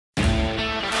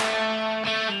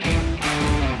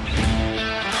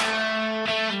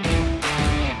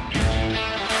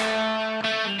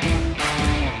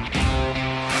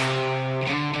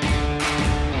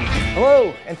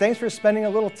Hello, and thanks for spending a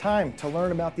little time to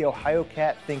learn about the Ohio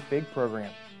Cat Think Big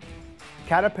program.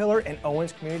 Caterpillar and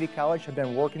Owens Community College have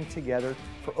been working together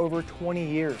for over 20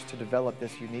 years to develop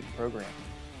this unique program.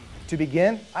 To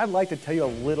begin, I'd like to tell you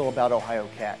a little about Ohio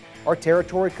Cat. Our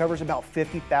territory covers about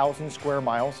 50,000 square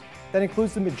miles. That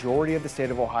includes the majority of the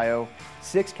state of Ohio,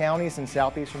 6 counties in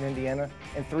southeastern Indiana,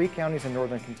 and 3 counties in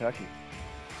northern Kentucky.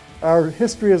 Our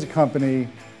history as a company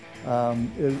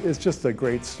is just a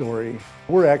great story.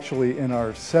 We're actually in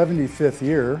our 75th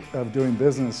year of doing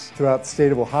business throughout the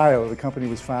state of Ohio. The company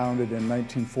was founded in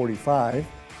 1945.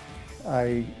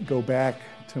 I go back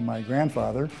to my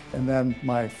grandfather, and then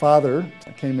my father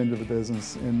came into the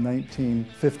business in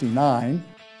 1959.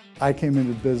 I came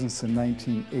into business in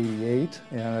 1988,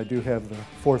 and I do have the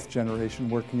 4th generation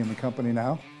working in the company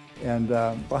now. And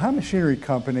Ohio Machinery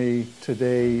Company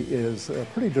today is a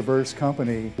pretty diverse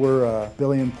company. We're $1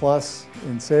 billion plus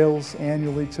in sales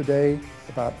annually today,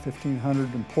 about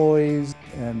 1,500 employees,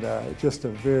 and just a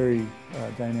very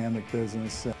dynamic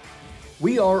business.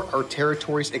 We are our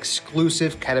territory's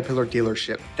exclusive Caterpillar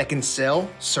dealership that can sell,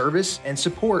 service, and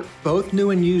support both new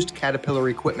and used Caterpillar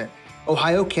equipment.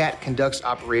 Ohio Cat conducts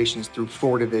operations through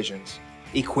 4 divisions: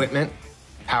 equipment,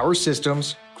 power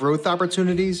systems, growth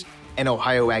opportunities, and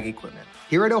Ohio Ag Equipment.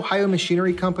 Here at Ohio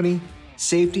Machinery Company,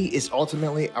 safety is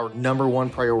ultimately our #1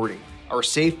 priority. Our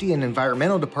safety and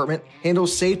environmental department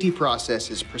handles safety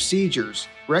processes, procedures,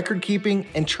 record keeping,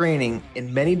 and training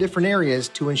in many different areas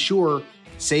to ensure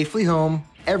safely home,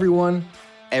 everyone,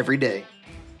 every day.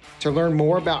 To learn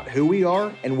more about who we are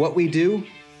and what we do,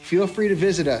 feel free to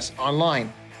visit us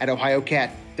online at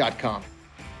ohiocat.com.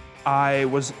 I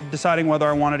was deciding whether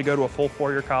I wanted to go to a full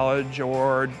 4-year college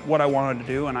or what I wanted to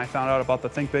do, and I found out about the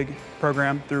Think Big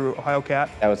program through Ohio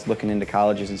Cat. I was looking into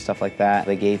colleges and stuff like that.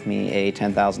 They gave me a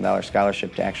 $10,000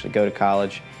 scholarship to actually go to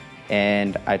college,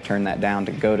 and I turned that down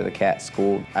to go to the Cat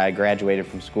school. I graduated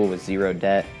from school with 0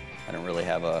 debt. I didn't really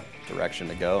have a direction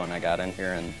to go, and I got in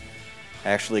here and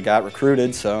actually got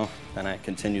recruited, so then I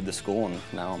continued the school, and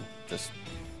now I'm just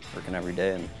working every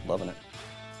day and loving it.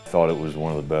 I thought it was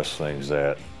one of the best things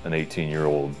that an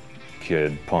 18-year-old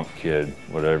kid, punk kid,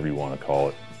 whatever you want to call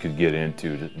it, could get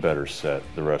into to better set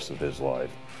the rest of his life.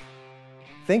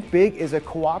 Think Big is a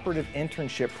cooperative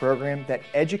internship program that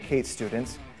educates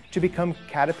students to become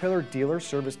Caterpillar dealer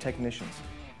service technicians.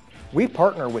 We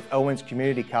partner with Owens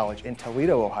Community College in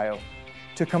Toledo, Ohio,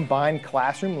 to combine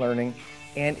classroom learning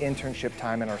and internship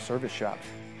time in our service shops.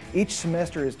 Each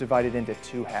semester is divided into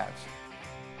 2 halves.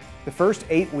 The first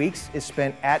 8 weeks is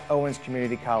spent at Owens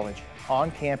Community College,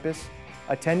 on campus,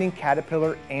 attending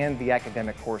Caterpillar and the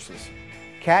academic courses.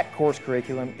 CAT course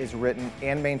curriculum is written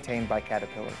and maintained by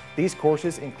Caterpillar. These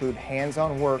courses include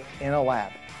hands-on work in a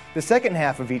lab. The second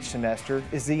half of each semester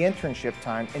is the internship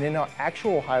time in an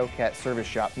actual Ohio Cat service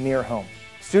shop near home.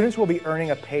 Students will be earning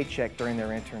a paycheck during their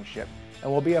internship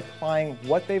and will be applying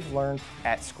what they've learned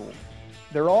at school.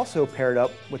 They're also paired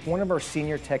up with one of our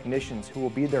senior technicians who will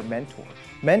be their mentor.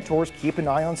 Mentors keep an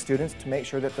eye on students to make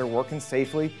sure that they're working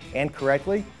safely and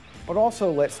correctly, but also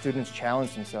let students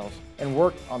challenge themselves and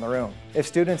work on their own. If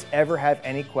students ever have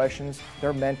any questions,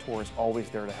 their mentor is always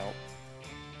there to help.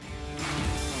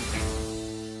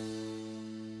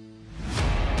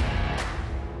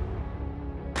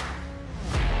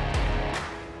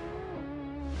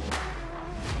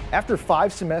 After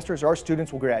 5 semesters, our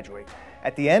students will graduate.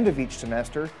 At the end of each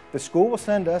semester, the school will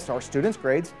send us our students'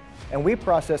 grades, and we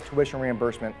process tuition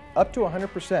reimbursement up to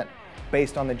 100%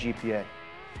 based on the GPA.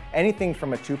 Anything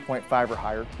from a 2.5 or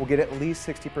higher will get at least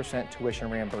 60% tuition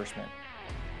reimbursement.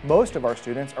 Most of our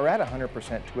students are at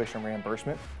 100% tuition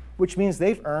reimbursement, which means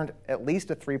they've earned at least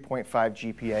a 3.5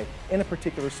 GPA in a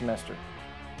particular semester.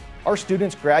 Our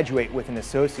students graduate with an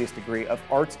associate's degree of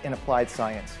Arts and Applied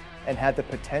Science and had the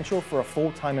potential for a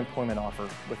full-time employment offer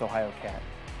with Ohio Cat.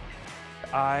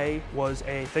 I was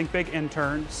a Think Big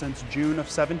intern since June of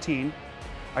 17.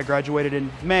 I graduated in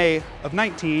May of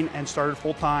 19 and started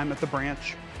full-time at the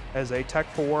branch as a Tech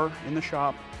 4 in the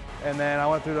shop. And then I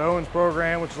went through the Owens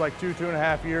program, which is like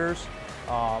 2.5 years.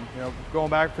 Going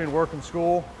back between work and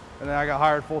school, and then I got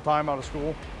hired full-time out of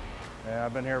school, and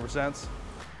I've been here ever since.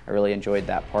 I really enjoyed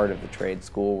that part of the trade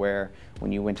school where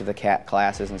when you went to the CAT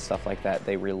classes and stuff like that,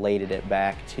 they related it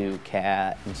back to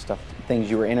CAT and stuff, things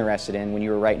you were interested in. When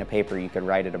you were writing a paper, you could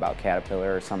write it about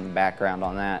Caterpillar or some background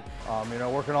on that.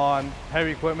 Working on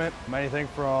heavy equipment, anything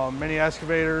from mini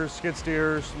excavators, skid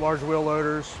steers, large wheel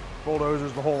loaders,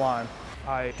 bulldozers, the whole line.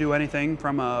 I do anything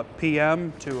from a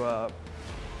PM to a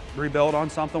rebuild on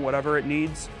something, whatever it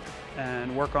needs,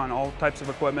 and work on all types of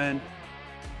equipment.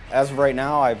 As of right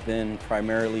now, I've been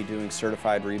primarily doing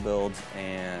certified rebuilds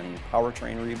and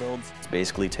powertrain rebuilds. It's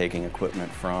basically taking equipment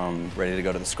from ready to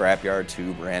go to the scrapyard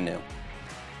to brand new.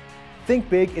 Think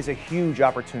Big is a huge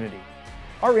opportunity.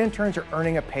 Our interns are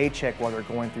earning a paycheck while they're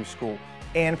going through school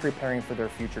and preparing for their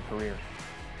future career.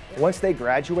 Once they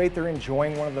graduate, they're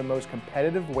enjoying one of the most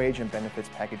competitive wage and benefits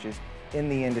packages in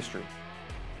the industry.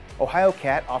 Ohio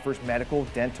CAT offers medical,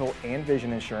 dental, and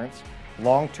vision insurance,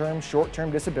 long-term,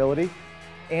 short-term disability,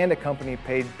 and a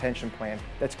company-paid pension plan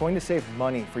that's going to save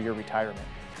money for your retirement.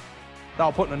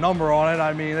 Without putting a number on it,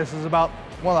 I mean, this is about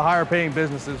one of the higher paying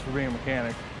businesses for being a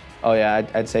mechanic. Oh yeah,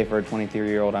 I'd say for a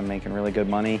 23-year-old, I'm making really good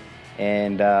money,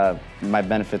 and my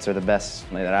benefits are the best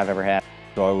that I've ever had.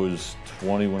 So I was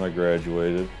 20 when I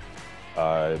graduated.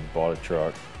 I bought a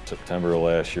truck. September of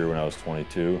last year when I was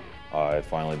 22, I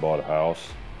finally bought a house.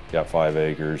 Got 5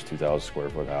 acres, 2,000 square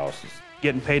foot houses.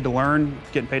 Getting paid to learn,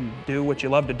 getting paid to do what you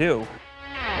love to do.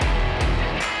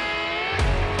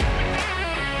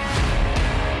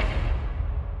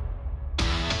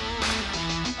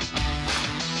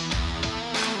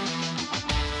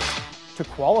 To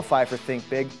qualify for Think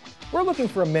Big, we're looking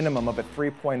for a minimum of a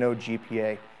 3.0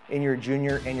 GPA in your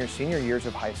junior and your senior years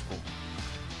of high school.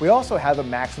 We also have a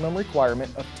maximum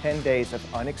requirement of 10 days of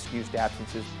unexcused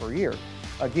absences per year,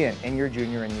 again, in your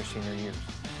junior and your senior years.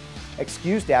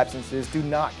 Excused absences do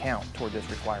not count toward this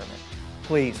requirement.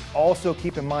 Please also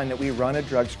keep in mind that we run a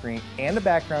drug screen and a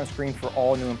background screen for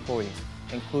all new employees,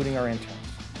 including our interns.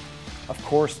 Of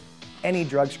course, any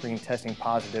drug screen testing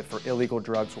positive for illegal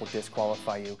drugs will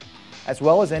disqualify you, as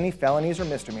well as any felonies or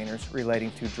misdemeanors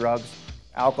relating to drugs,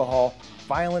 alcohol,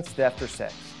 violence, theft, or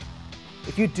sex.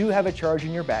 If you do have a charge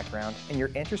in your background and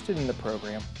you're interested in the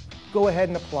program, go ahead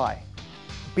and apply.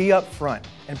 Be upfront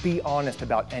and be honest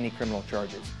about any criminal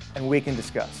charges, and we can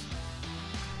discuss.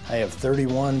 I have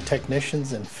 31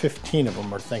 technicians and 15 of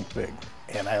them are Think Big.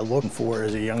 And I look for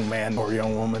as a young man or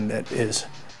young woman that is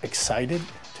excited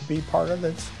to be part of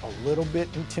it, a little bit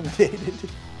intimidated,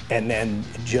 and then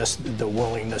just the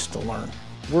willingness to learn.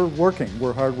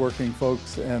 We're hardworking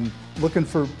folks and looking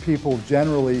for people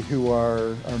generally who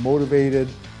are motivated,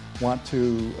 want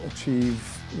to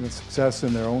achieve success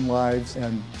in their own lives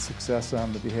and success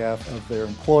on the behalf of their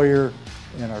employer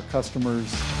and our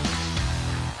customers.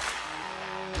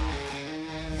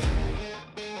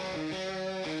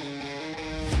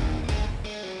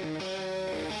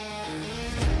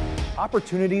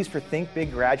 Opportunities for Think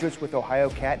Big graduates with Ohio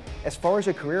CAT as far as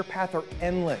a career path are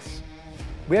endless.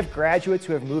 We have graduates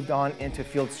who have moved on into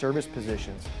field service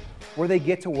positions where they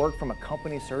get to work from a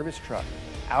company service truck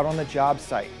out on the job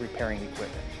site repairing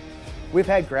equipment. We've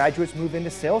had graduates move into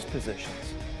sales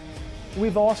positions.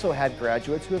 We've also had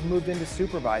graduates who have moved into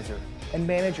supervisor and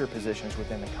manager positions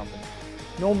within the company.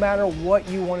 No matter what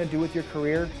you want to do with your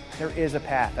career, there is a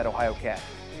path at Ohio CAT.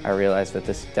 I realized that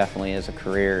this definitely is a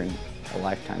career and a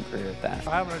lifetime career at that.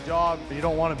 Having a job, you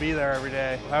don't want to be there every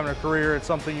day. Having a career, it's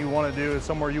something you want to do, it's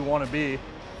somewhere you want to be.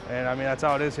 And I mean, that's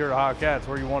how it is here at Ohio CAT, it's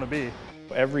where you want to be.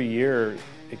 Every year,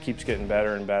 it keeps getting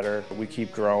better and better. We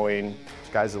keep growing.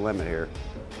 Sky's the limit here.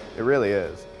 It really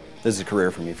is. This is a career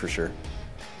for me for sure.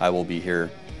 I will be here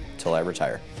till I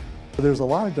retire. There's a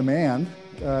lot of demand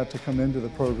to come into the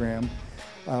program.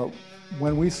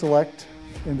 When we select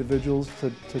individuals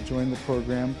to join the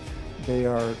program, they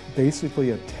are basically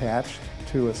attached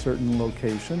to a certain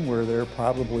location where they're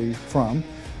probably from.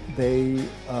 They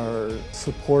are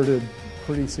supported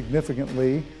pretty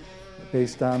significantly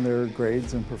based on their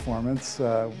grades and performance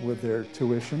with their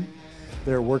tuition.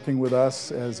 They're working with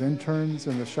us as interns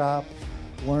in the shop,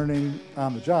 learning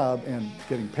on the job and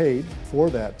getting paid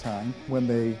for that time. When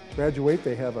they graduate,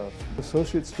 they have an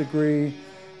associate's degree,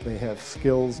 they have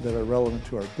skills that are relevant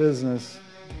to our business.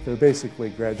 They're basically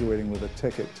graduating with a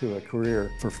ticket to a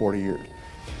career for 40 years.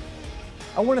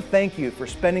 I want to thank you for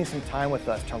spending some time with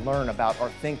us to learn about our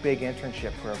Think Big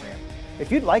Internship program. If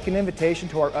you'd like an invitation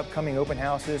to our upcoming open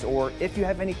houses, or if you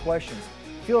have any questions,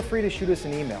 feel free to shoot us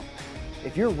an email.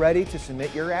 If you're ready to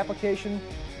submit your application,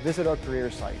 visit our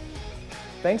career site.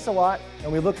 Thanks a lot,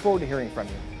 and we look forward to hearing from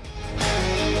you.